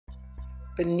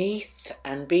Beneath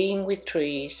and Being with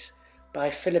Trees by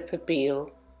Philippa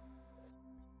Beale.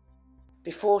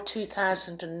 Before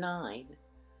 2009,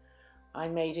 I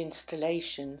made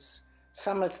installations.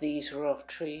 Some of these were of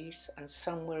trees and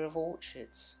some were of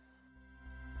orchards.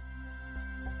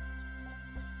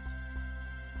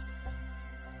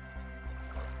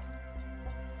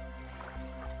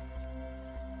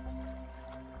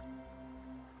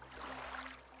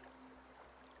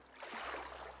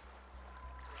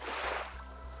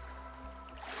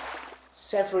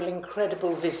 Several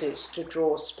incredible visits to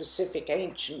draw specific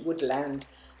ancient woodland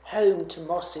home to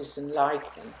mosses and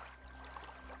lichen.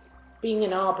 Being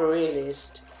an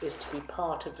arborealist is to be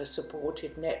part of a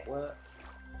supportive network.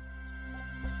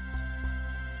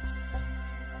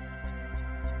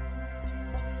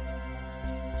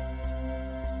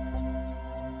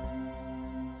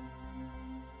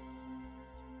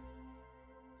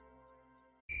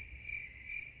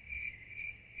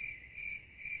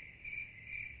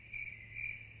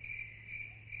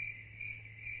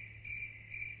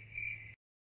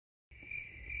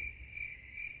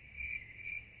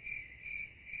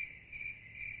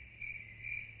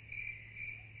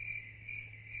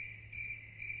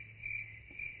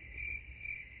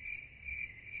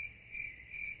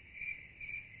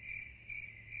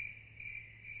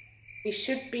 We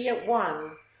should be at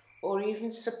one or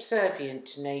even subservient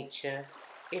to nature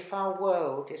if our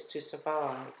world is to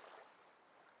survive.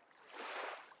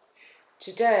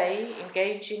 Today,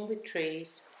 engaging with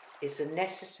trees is a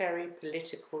necessary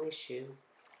political issue.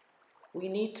 We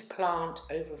need to plant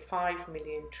over 5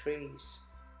 million trees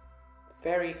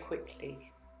very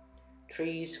quickly.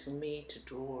 Trees for me to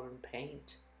draw and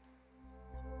paint.